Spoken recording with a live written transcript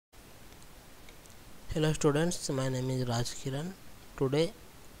Hello students, my name is Raj Kiran. Today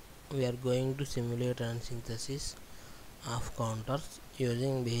we are going to simulate and synthesis of counters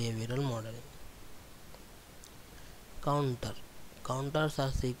using behavioral modeling. Counter. Counters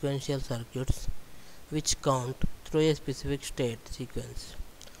are sequential circuits which count through a specific state sequence.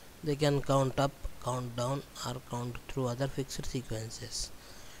 They can count up, count down, or count through other fixed sequences.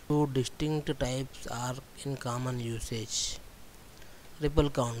 Two distinct types are in common usage. Ripple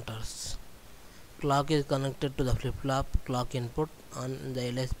counters. Clock is connected to the flip-flop clock input on the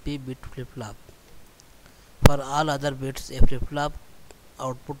LSB bit flip-flop. For all other bits, a flip-flop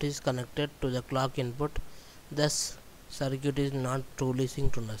output is connected to the clock input, thus circuit is not truly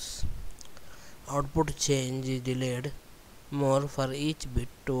synchronous. Output change is delayed more for each bit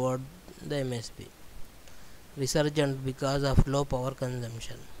toward the MSB. Resurgent because of low power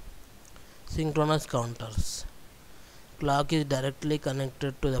consumption. Synchronous counters. Clock is directly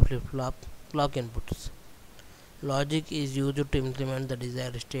connected to the flip-flop clock inputs. Logic is used to implement the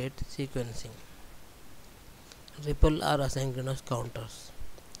desired state sequencing. Ripple or asynchronous counters.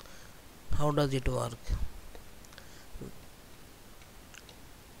 How does it work?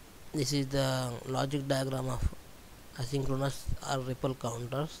 This is the logic diagram of asynchronous or ripple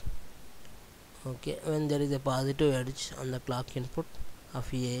counters. Okay, when there is a positive edge on the clock input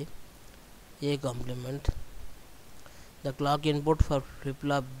of A complement, the clock input for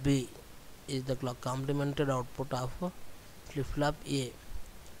flip-flop B is the clock complemented output of flip-flop A.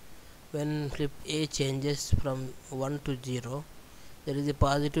 When flip A changes from 1 to 0, there is a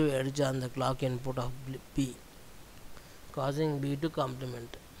positive edge on the clock input of B, causing B to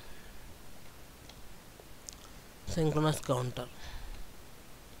complement. Synchronous counter.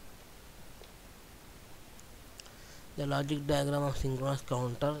 The logic diagram of synchronous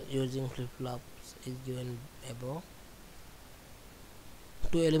counter using flip-flops is given above.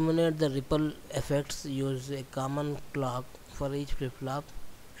 To eliminate the ripple effects, use a common clock for each flip-flop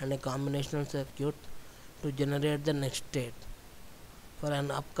and a combinational circuit to generate the next state. For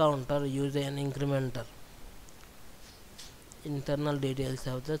an up counter, use an incrementer. Internal details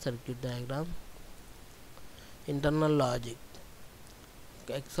of the circuit diagram. Internal logic.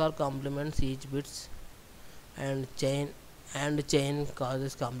 XOR complements each bits and chain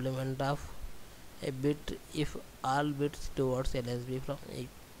causes complement of a bit if all bits towards LSB from a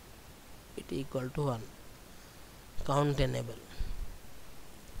bit equal to 1. Count enable.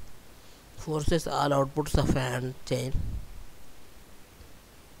 Forces all outputs of AND chain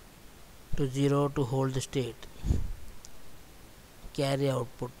to 0 to hold the state. Carry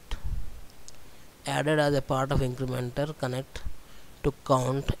output. Added as a part of incrementer connect to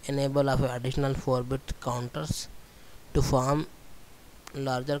count enable of additional 4-bit counters to form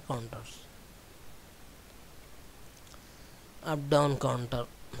larger counters. Up down counter.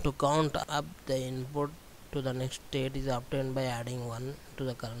 To count up, the input to the next state is obtained by adding 1 to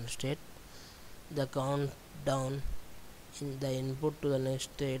the current state. The count down in the input to the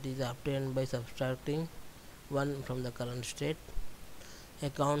next state is obtained by subtracting 1 from the current state. A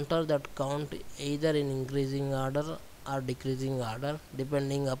counter that counts either in increasing order or decreasing order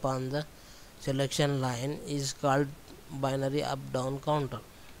depending upon the selection line is called binary up down counter.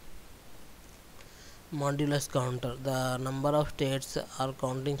 Modulus counter. The number of states or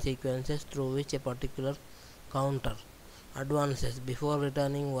counting sequences through which a particular counter advances before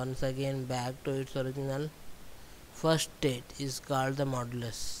returning once again back to its original first state is called the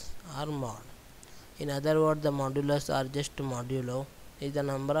modulus or mod. In other words, the modulus or just modulo is the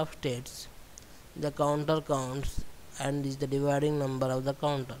number of states the counter counts and is the dividing number of the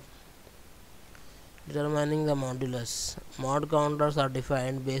counter. Determining the modulus. Mod counters are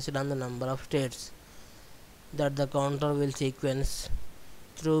defined based on the number of states that the counter will sequence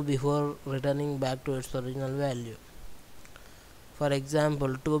through before returning back to its original value. For example,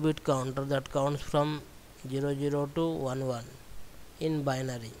 2-bit counter that counts from 00 to 11 in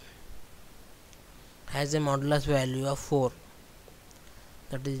binary has a modulus value of 4,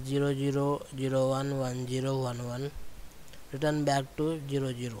 that is 00011011 return back to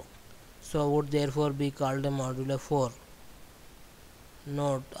 00, so would therefore be called a modulo 4.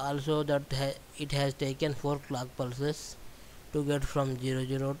 Note also that it has taken 4 clock pulses to get from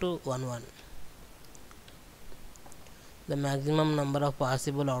 00 to 11. The maximum number of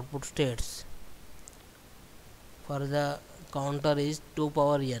possible output states for the counter is 2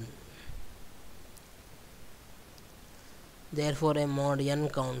 power n. Therefore, a mod n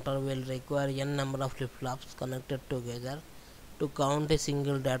counter will require n number of flip-flops connected together to count a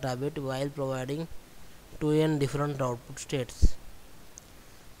single data bit while providing 2n different output states.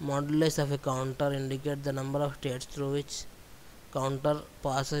 Modulus of a counter indicates the number of states through which counter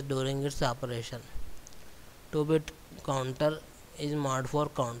passes during its operation. 2-bit counter is mod 4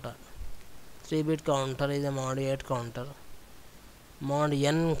 counter. 3-bit counter is a mod 8 counter. Mod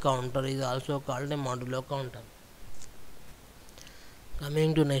n counter is also called a modulo counter.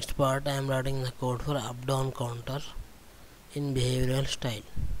 Coming to next part, I am writing the code for up down counter in behavioral style.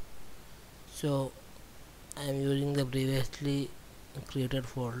 So I am using the previously created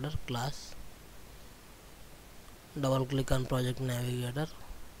folder class. Double click on project navigator.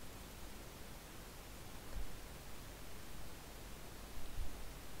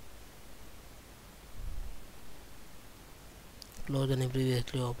 Close any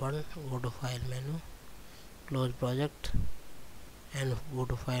previously opened, go to file menu, close project and go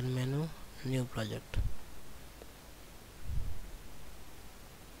to file menu, new project.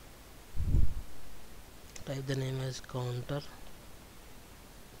 Type the name as counter,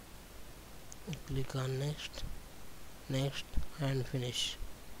 click on next, next and finish,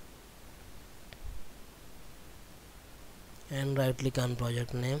 and right click on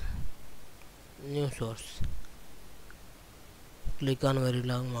project name, new source, click on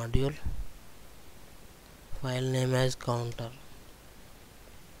Verilog module, file name as counter,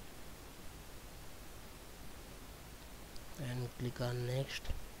 and click on next,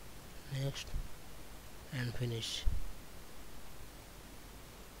 next and finish.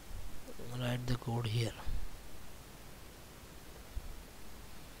 Write the code here.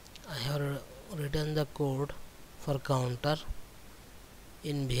 I have written the code for counter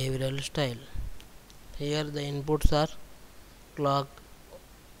in behavioral style. Here the inputs are clock,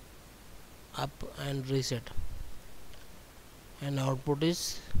 up and reset, and output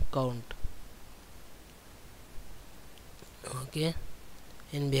is count. Okay,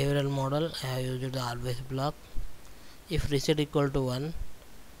 in behavioral model I have used the always block. If reset equal to 1,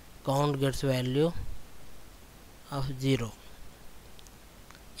 count gets value of 0.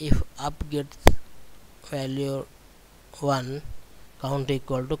 If up gets value 1, count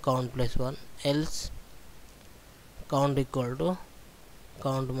equal to count plus 1, else count equal to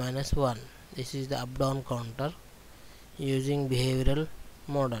count minus 1. This is the up down counter using behavioral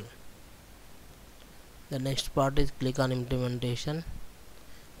model. The next part is click on implementation,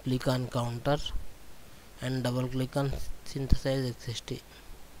 click on counter and double click on synthesize XST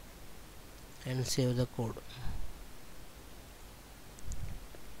and save the code.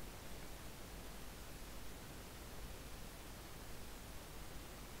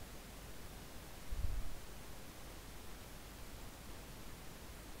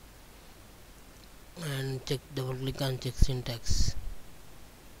 And double click on check syntax.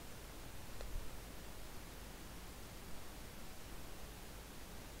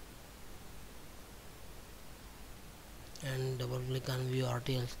 And double click on view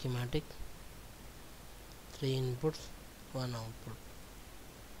RTL schematic. 3 inputs, 1 output,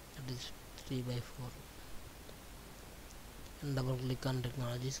 that is 3 by 4. And double click on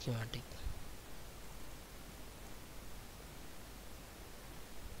technology schematic.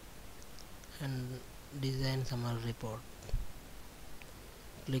 And design summary report.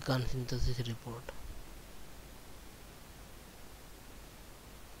 Click on synthesis report.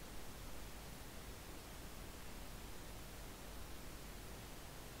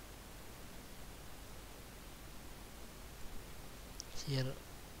 Here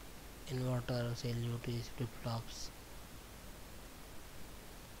inverters, LUTs, flip-flops.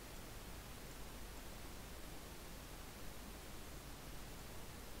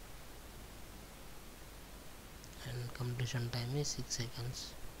 And completion time is 6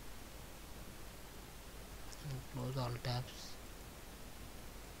 seconds. And close all tabs.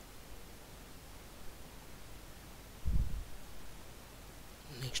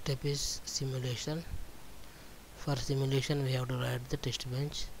 Next step is simulation. For simulation we have to write the test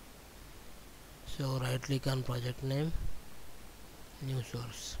bench. So right click on project name, new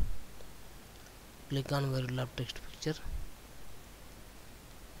source, click on Verilog text picture,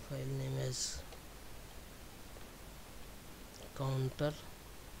 file name as counter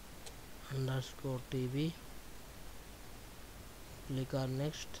underscore tb, click on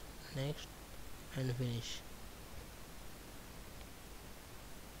next, next and finish.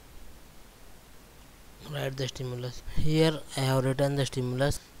 Write the stimulus. Here I have written the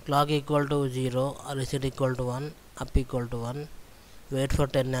stimulus. Clock equal to 0, reset equal to 1, up equal to 1, wait for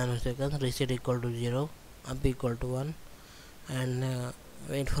 10 nanoseconds, reset equal to 0, up equal to 1, and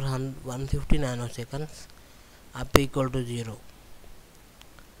wait for 150 nanoseconds, up equal to 0.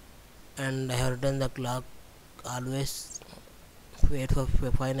 And I have written the clock always wait for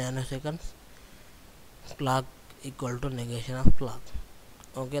 5 nanoseconds, clock equal to negation of clock.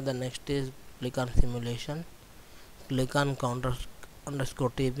 Okay, the next is click on simulation, click on counter underscore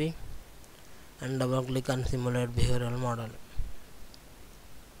tb and double click on simulate behavioral model.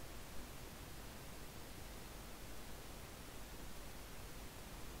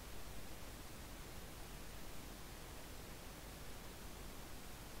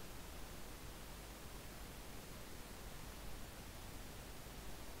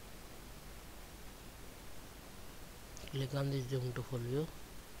 Click on this zoom to full view.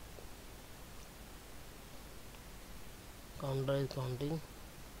 Counter is counting.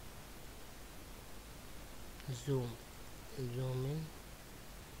 Zoom in.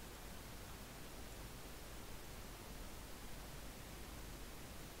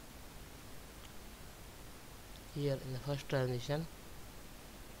 Here in the first transition,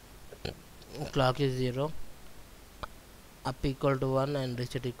 clock is 0, up equal to 1 and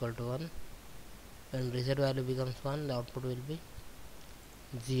reset equal to 1. When reset value becomes 1, the output will be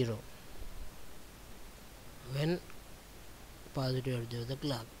 0 when positive edge of the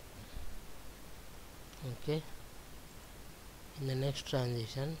clock. Okay, in the next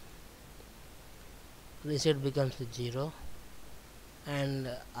transition, reset becomes 0 and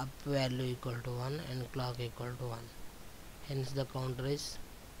up value equal to 1 and clock equal to 1. Hence the counter is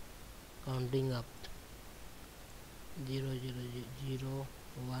counting up 0 0 0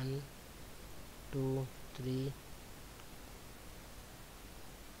 1 2 3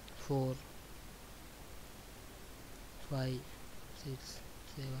 4 5 6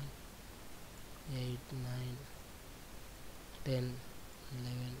 7 8 9 10 11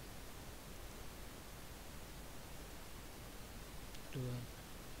 12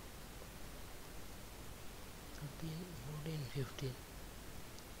 13 14 15.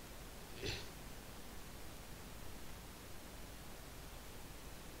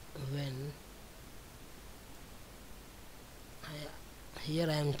 When here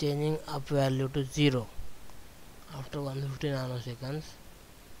I am changing up value to 0 after 150 nanoseconds,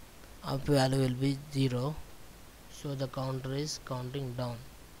 up value will be 0, so the counter is counting down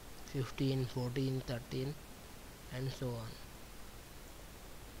 15 14 13 and so on.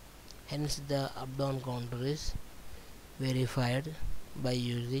 Hence the up down counter is verified by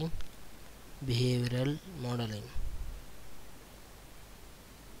using behavioral modeling.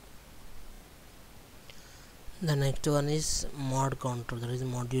 The next one is mod counter, that is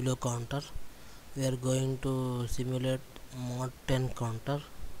modulo counter. We are going to simulate mod 10 counter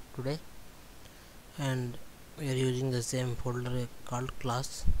today, and we are using the same folder called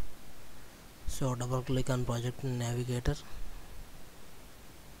class. So double click on project navigator.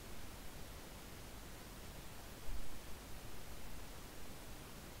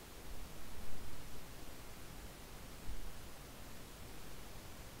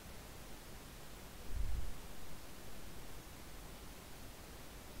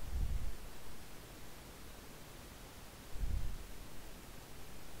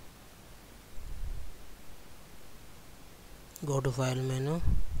 Go to file menu,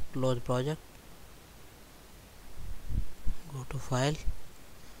 close project, go to file,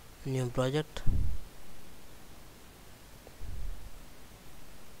 new project,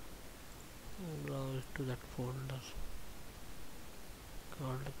 browse to that folder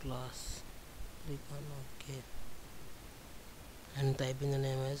called class, click on OK and type in the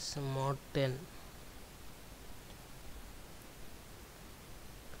name as mod 10.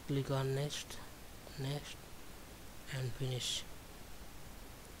 Click on next and finish.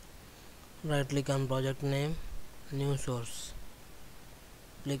 Right click on project name, new source,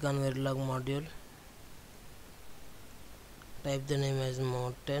 click on Verilog module, type the name as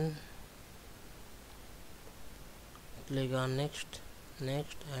mod 10, click on next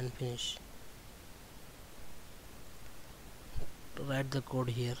and finish. Write the code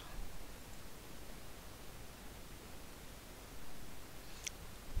here.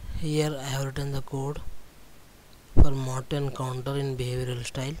 Here I have written the code for mod 10 counter in behavioral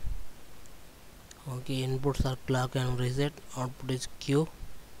style. Okay, inputs are clock and reset, output is Q.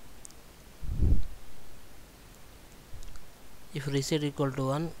 If reset equal to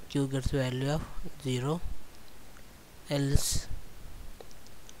 1, Q gets value of 0, else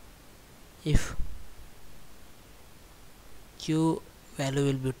if Q value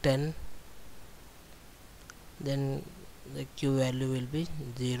will be 10, then the Q value will be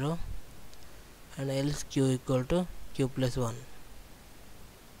 0, and else Q equal to Q plus 1.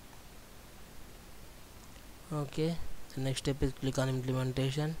 Okay, the next step is click on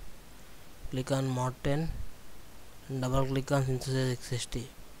implementation, click on mod 10 and double click on synthesize XST.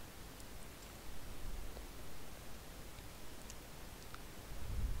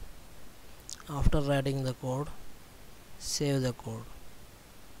 After writing the code, save the code.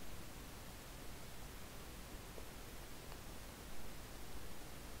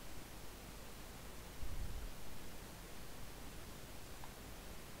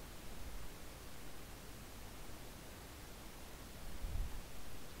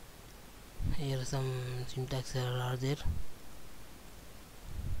 some syntax error are there.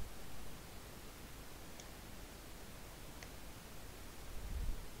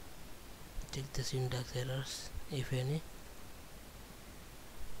 Check the syntax errors if any.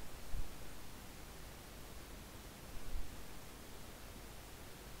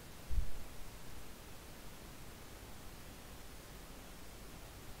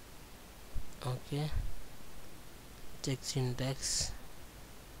 Okay, check syntax.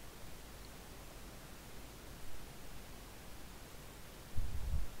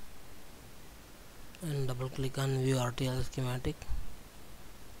 And double click on view RTL schematic.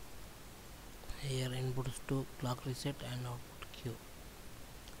 Here inputs to clock reset and output Q.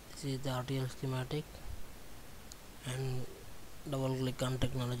 This is the RTL schematic, and double click on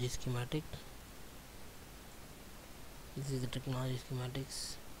technology schematic. This is the technology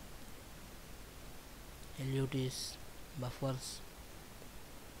schematics. LUTs, buffers.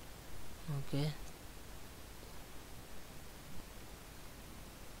 Okay,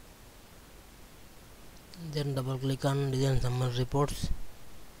 then double click on design summary reports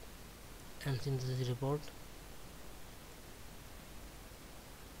and synthesis report.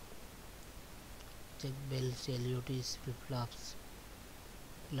 Check bells, LUTs, flip-flops,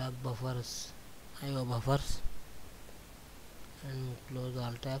 clock buffers, IO buffers, and close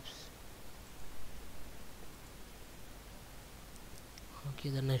all tabs. Okay,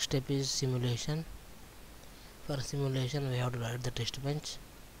 the next step is simulation. For simulation, we have to write the test bench.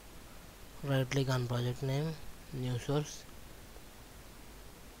 Right click on project name, new source,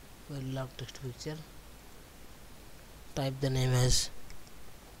 Verilog text picture. Type the name as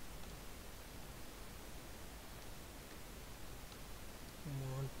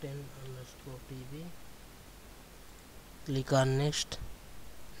mountain_tb. Click on next,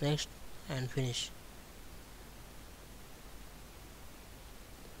 and finish.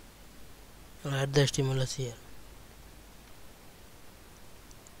 Write the stimulus here.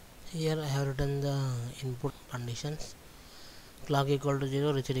 Here I have written the input conditions. Clock equal to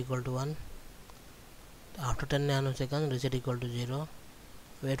 0, reset equal to 1. After 10 nanoseconds, reset equal to 0.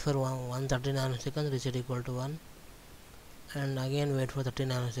 Wait for 130 nanoseconds, reset equal to 1. And again wait for 30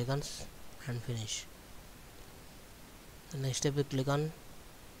 nanoseconds and finish. The next step is click on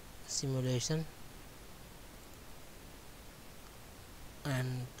simulation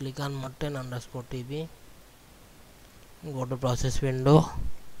and click on mountain_tb. Go to process window.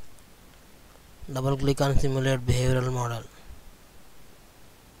 Double click on simulate behavioral model.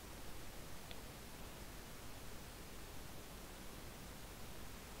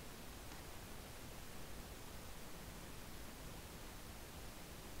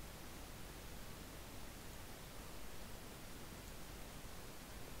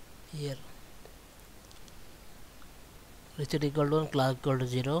 Here reset equal to 1, clock equal to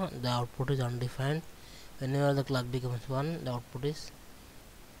 0, the output is undefined. Whenever the clock becomes 1, the output is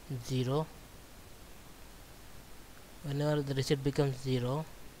 0. Whenever the reset becomes 0,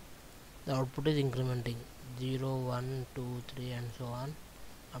 the output is incrementing 0, 1, 2, 3 and so on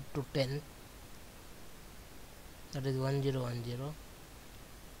up to 10, that is 1010.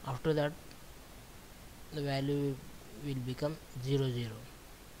 After that the value will become 00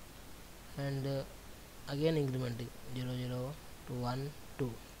 and again incrementing 00 to 1,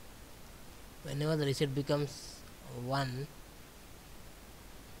 2. Whenever the reset becomes 1,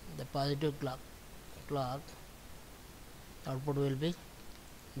 the positive clock output will be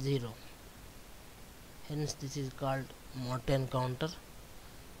 0. Hence this is called Morton counter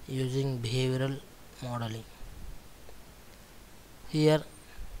using behavioral modeling. Here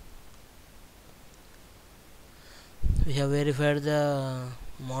we have verified the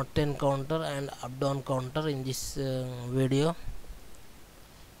Morton counter and up down counter in this video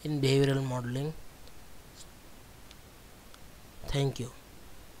in behavioral modeling. Thank you.